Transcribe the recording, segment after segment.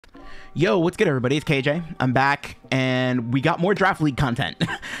Yo, what's good, everybody? It's KJ. I'm back, and we got more Draft League content.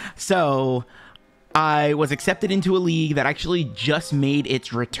 So, I was accepted into a league that actually just made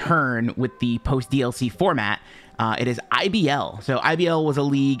its return with the post-DLC format. It is IBL. So, IBL was a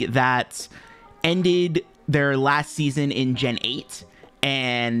league that ended their last season in Gen 8,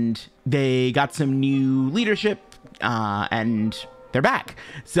 and they got some new leadership, and they're back.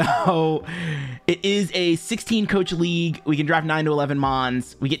 So it is a 16 coach league. We can draft 9 to 11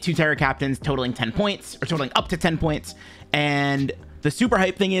 mons. We get 2 Terra captains totaling 10 points, or totaling up to 10 points. And the super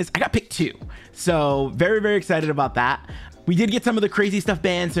hype thing is I got picked 2. So very, very excited about that. We did get some of the crazy stuff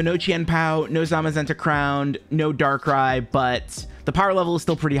banned. So no Chien Pao, no Zamazenta Crowned, no Darkrai, but the power level is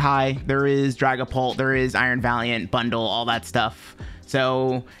still pretty high. There is Dragapult, there is Iron Valiant, Bundle, all that stuff.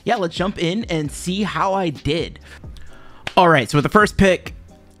 So yeah, let's jump in and see how I did. All right, so with the first pick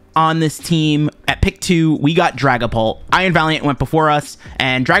on this team, at pick 2, we got Dragapult. Iron Valiant went before us,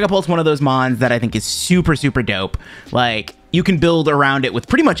 and Dragapult's one of those mons that I think is super, super dope. Like, you can build around it with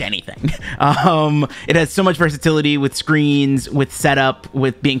pretty much anything. It has so much versatility with screens, with setup,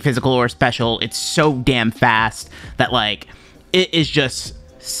 with being physical or special. It's so damn fast that, like, it is just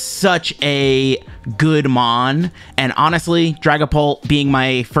such a good mon. And honestly, Dragapult being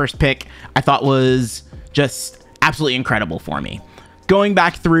my first pick, I thought was just absolutely incredible for me. Going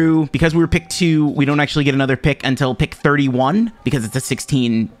back through, because we were pick 2, we don't actually get another pick until pick 31 because it's a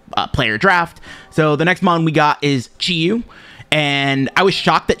 16 player draft. So the next mon we got is Yooooo, and I was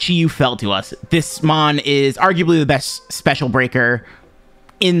shocked that Yooooo fell to us. This mon is arguably the best special breaker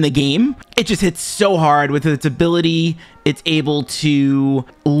in the game. It just hits so hard with its ability. It's able to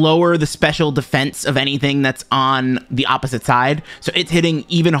lower the special defense of anything that's on the opposite side. So it's hitting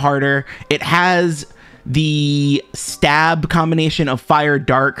even harder. It has the stab combination of fire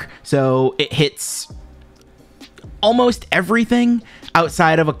dark, so it hits almost everything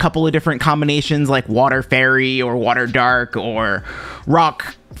outside of a couple of different combinations like water fairy or water dark or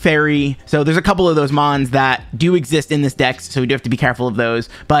rock fairy. So there's a couple of those mons that do exist in this deck, so we do have to be careful of those.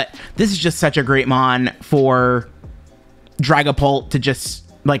 But this is just such a great mon for Dragapult to just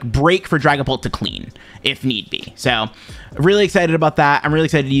like break, for Dragapult to clean if need be. So really excited about that. I'm really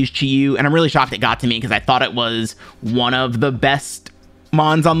excited to use Yooooo, and I'm really shocked it got to me because I thought it was one of the best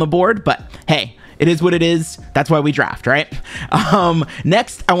mons on the board, but hey, it is what it is. That's why we draft, right?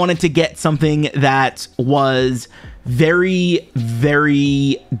 Next, I wanted to get something that was very,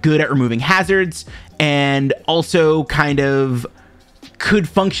 very good at removing hazards and also kind of could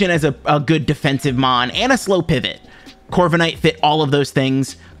function as a good defensive mon and a slow pivot. Corviknight fit all of those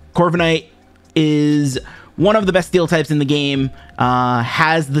things. Corviknight is one of the best steel types in the game,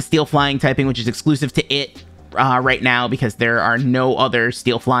 has the steel flying typing, which is exclusive to it right now because there are no other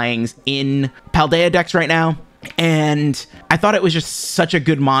steel flyings in Paldea decks right now. And I thought it was just such a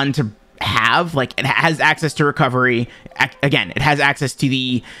good mon to have. Like, it has access to recovery. Again, it has access to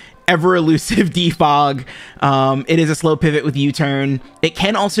the ever elusive defog. It is a slow pivot with U-turn. It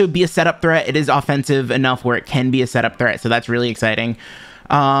can also be a setup threat. It is offensive enough where it can be a setup threat, so that's really exciting.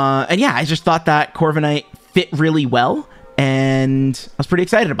 And yeah, I just thought that Corviknight fit really well, and I was pretty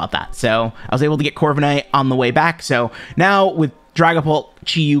excited about that. So I was able to get Corviknight on the way back. So now with Dragapult,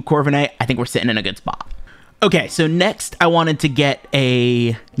 Yooooo, Corviknight, I think we're sitting in a good spot. Okay, so next I wanted to get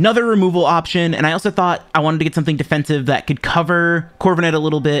another removal option, and I also thought I wanted to get something defensive that could cover Corviknight a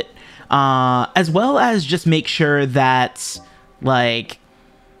little bit, as well as just make sure that, like,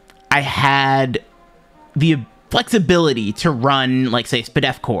 I had the flexibility to run, like, say,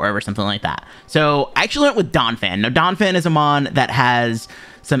 Spadef Core or something like that. So I actually went with Donphan. Now, Donphan is a mon that has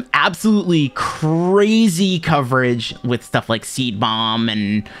some absolutely crazy coverage with stuff like Seed Bomb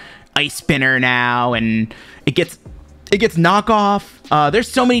and Ice Spinner now, and it gets knockoff.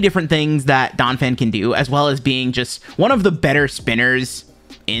 There's so many different things that Donphan can do, as well as being just one of the better spinners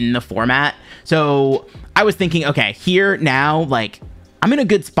in the format. So I was thinking, okay, here now, like, I'm in a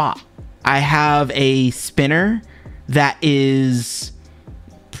good spot. I have a spinner that is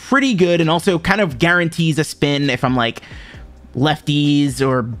pretty good and also kind of guarantees a spin if I'm like lefties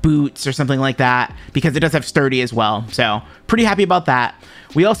or boots or something like that, because it does have sturdy as well. So pretty happy about that.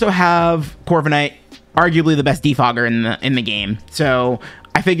 We also have Corviknight, arguably the best defogger in the game. So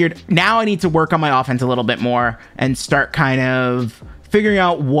I figured now I need to work on my offense a little bit more and start kind of figuring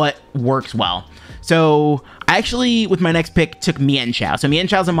out what works well. So I actually, with my next pick, took Mienshao. So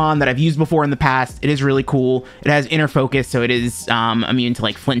Mienshao's a mon that I've used before in the past. It is really cool. It has inner focus, so it is immune to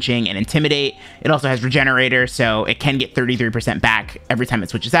like flinching and intimidate. It also has regenerator, so it can get 33% back every time it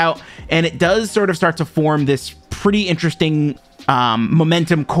switches out. And it does sort of start to form this pretty interesting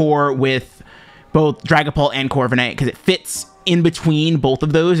momentum core with both Dragapult and Corviknight, because it fits in between both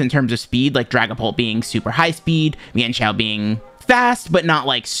of those in terms of speed, like Dragapult being super high speed, Mienshao being fast, but not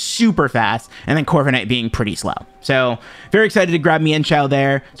like super fast, and then Corviknight being pretty slow. So very excited to grab Mienshao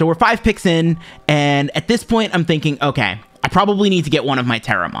there. So we're 5 picks in, and at this point I'm thinking, okay, I probably need to get one of my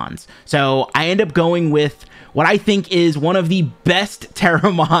Terramons. So I end up going with what I think is one of the best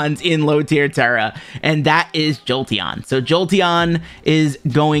Terramons in low tier Terra, and that is Jolteon. So Jolteon is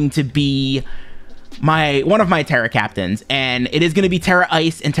going to be one of my Terra captains, and it is going to be Terra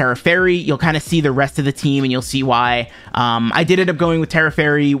Ice and Terra Fairy. You'll kind of see the rest of the team and you'll see why. I did end up going with Terra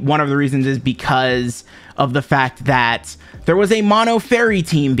Fairy. One of the reasons is because of the fact that there was a mono fairy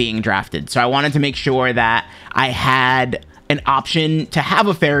team being drafted, so I wanted to make sure that I had an option to have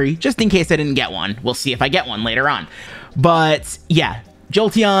a fairy just in case I didn't get one. We'll see if I get one later on. But yeah,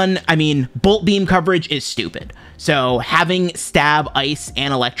 Jolteon, I mean, Bolt Beam coverage is stupid, so having Stab, Ice,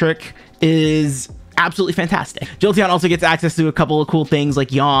 and Electric is absolutely fantastic. Jolteon also gets access to a couple of cool things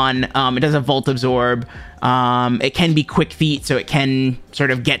like Yawn. It does have Volt Absorb. It can be Quick Feet, so it can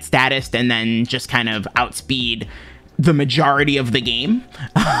sort of get status and then just kind of outspeed the majority of the game.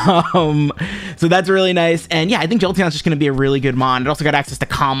 So that's really nice. And yeah, I think Jolteon's just going to be a really good Mon. It also got access to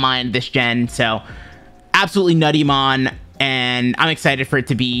Calm Mind this gen, so absolutely nutty Mon. And I'm excited for it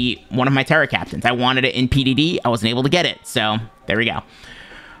to be one of my Terra captains. I wanted it in PDD. I wasn't able to get it, so there we go.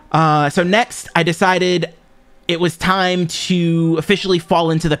 So next, I decided it was time to officially fall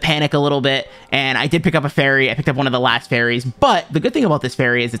into the panic a little bit, and I did pick up a fairy. I picked up one of the last fairies, but the good thing about this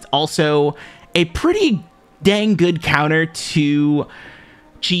fairy is it's also a pretty dang good counter to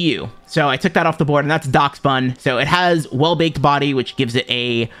Chi-Yu. So I took that off the board, and that's Doxbun. So it has Well-Baked Body, which gives it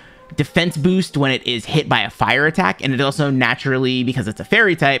a defense boost when it is hit by a fire attack, and it also naturally, because it's a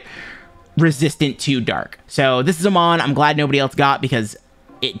fairy type, resistant to dark. So this is a Mon I'm glad nobody else got because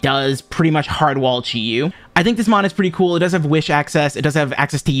it does pretty much hardwall Chi-Yu. I think this Mon is pretty cool. It does have Wish access. It does have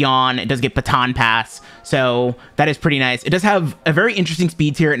access to Yawn. It does get Baton Pass. So that is pretty nice. It does have a very interesting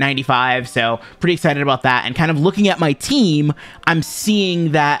speed tier at 95. So pretty excited about that. And kind of looking at my team, I'm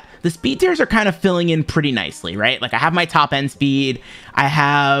seeing that the speed tiers are kind of filling in pretty nicely, right? Like I have my top end speed. I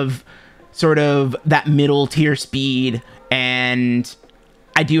have sort of that middle tier speed, and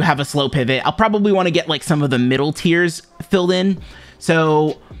I do have a slow pivot. I'll probably want to get like some of the middle tiers filled in.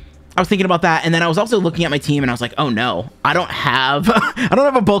 So I was thinking about that, and then I was also looking at my team, and I was like, oh no, I don't have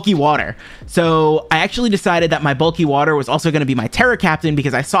a bulky water. So I actually decided that my bulky water was also going to be my Terra captain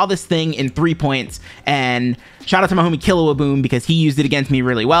because I saw this thing in 3 points, and shout out to my homie Kilowaboom because he used it against me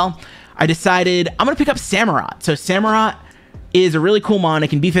really well. I decided I'm going to pick up Samurott. So Samurott is a really cool Mon. It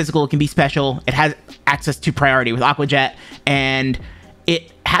can be physical, it can be special. It has access to priority with Aqua Jet, and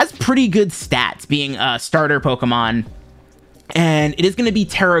it has pretty good stats being a starter Pokemon. And it is going to be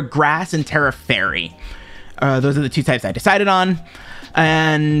Terra Grass and Terra Fairy. Those are the 2 types I decided on.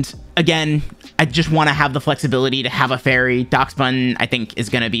 And again, I just want to have the flexibility to have a fairy. Doxbun, I think, is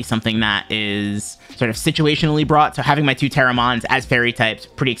going to be something that is sort of situationally brought. So having my 2 Terramons as fairy types,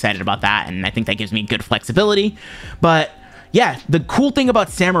 pretty excited about that. And I think that gives me good flexibility. But yeah, the cool thing about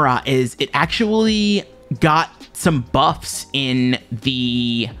Samurott is it actually got some buffs in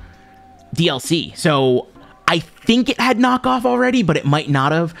the DLC. So I think it had knockoff already, but it might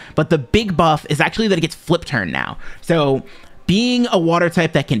not have. But the big buff is actually that it gets flip turn now. So being a water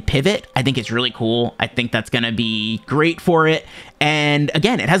type that can pivot, I think it's really cool. I think that's going to be great for it. And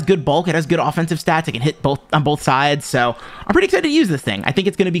again, it has good bulk. It has good offensive stats. It can hit on both sides. So I'm pretty excited to use this thing. I think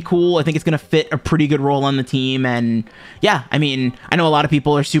it's going to be cool. I think it's going to fit a pretty good role on the team. And yeah, I mean, I know a lot of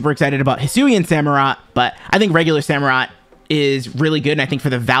people are super excited about Hisuian Samurott, but I think regular Samurott is really good, and I think for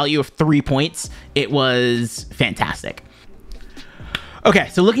the value of 3 points, it was fantastic. Okay,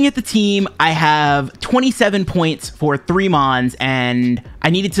 so looking at the team, I have 27 points for 3 Mons, and I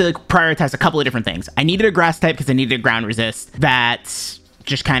needed to prioritize a couple of different things. I needed a grass type because I needed a ground resist that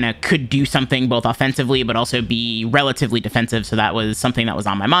just kind of could do something both offensively but also be relatively defensive, so that was something that was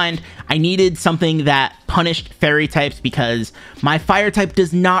on my mind. I needed something that punished fairy types because my fire type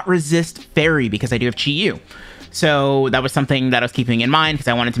does not resist fairy because I do have Chi-Yu. So that was something that I was keeping in mind because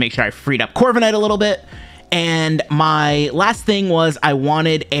I wanted to make sure I freed up Corviknight a little bit. And my last thing was I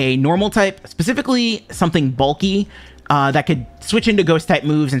wanted a normal type, specifically something bulky that could switch into ghost type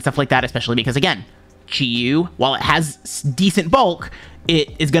moves and stuff like that, especially because, again, Chi-Yu, while it has decent bulk,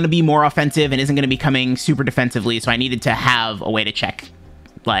 it is going to be more offensive and isn't going to be coming super defensively. So I needed to have a way to check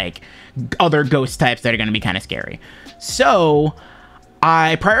like other ghost types that are going to be kind of scary. So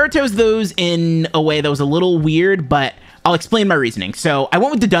I prioritized those in a way that was a little weird, but I'll explain my reasoning. So I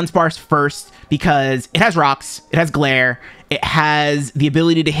went with the Dunsparce first because it has rocks, it has glare, it has the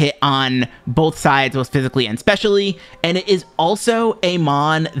ability to hit on both sides, both physically and specially, and it is also a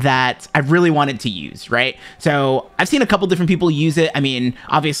mon that I've really wanted to use, right? So I've seen a couple different people use it. I mean,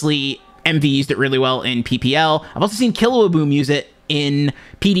 obviously, MV used it really well in PPL. I've also seen Killaboom use it in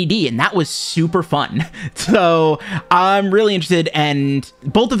PDD, and that was super fun. So I'm really interested, and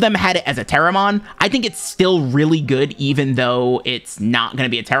both of them had it as a Terramon. I think it's still really good, even though it's not going to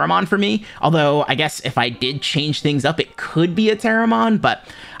be a Terramon for me. Although I guess if I did change things up, it could be a Terramon, but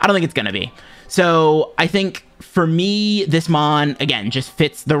I don't think it's going to be. So I think for me, this mon, again, just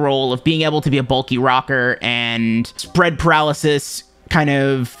fits the role of being able to be a bulky rocker and spread paralysis, kind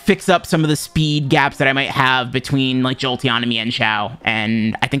of fix up some of the speed gaps that I might have between like Jolteon and Mienshao,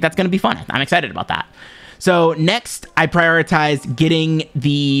 and I think that's going to be fun. I'm excited about that. So next, I prioritized getting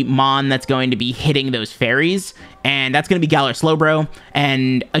the mon that's going to be hitting those fairies, and that's going to be Galar Slowbro.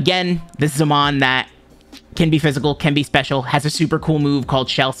 And again, this is a mon that can be physical, can be special, has a super cool move called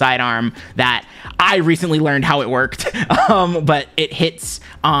Shell Sidearm that I recently learned how it worked, but it hits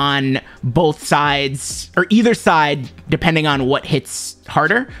on both sides, or either side, depending on what hits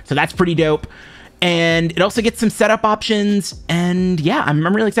harder, so that's pretty dope. And it also gets some setup options, and yeah, I'm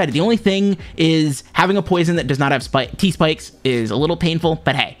really excited. The only thing is having a poison that does not have T-spikes is a little painful,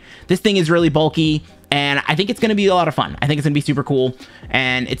 but hey, this thing is really bulky, and I think it's going to be a lot of fun. I think it's going to be super cool,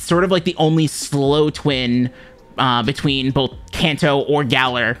 and it's sort of like the only slow twin between both Kanto or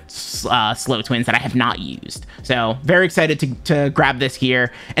Galar slow twins that I have not used. So very excited to grab this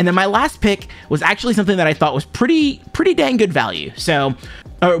here. And then my last pick was actually something that I thought was pretty dang good value. So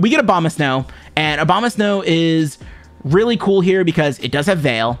we get Abomasnow, and Abomasnow is really cool here because it does have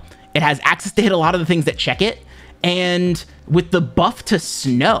Veil. It has access to hit a lot of the things that check it, and with the buff to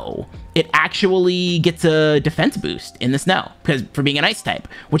snow, it actually gets a defense boost in the snow because for being an ice type,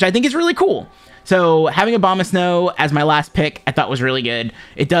 which I think is really cool. So having Abomasnow as my last pick, I thought was really good.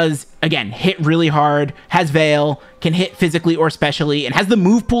 It does, again, hit really hard, has Veil, can hit physically or specially, and has the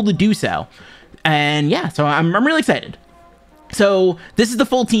move pool to do so. And yeah, so I'm really excited. So this is the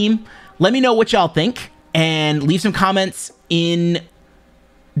full team. Let me know what y'all think, and leave some comments in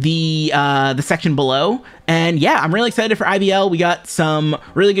the section below. And yeah, I'm really excited for IBL. We got some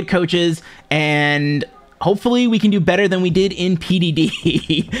really good coaches, and hopefully we can do better than we did in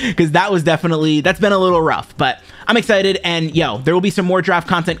PDD, because that's been a little rough, but I'm excited. And yo, there will be some more draft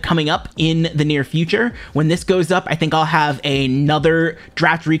content coming up in the near future. When this goes up, I think I'll have another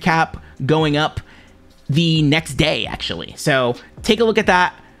draft recap going up the next day, actually. So take a look at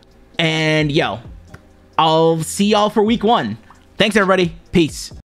that, and yo, I'll see y'all for week 1. Thanks everybody. Peace.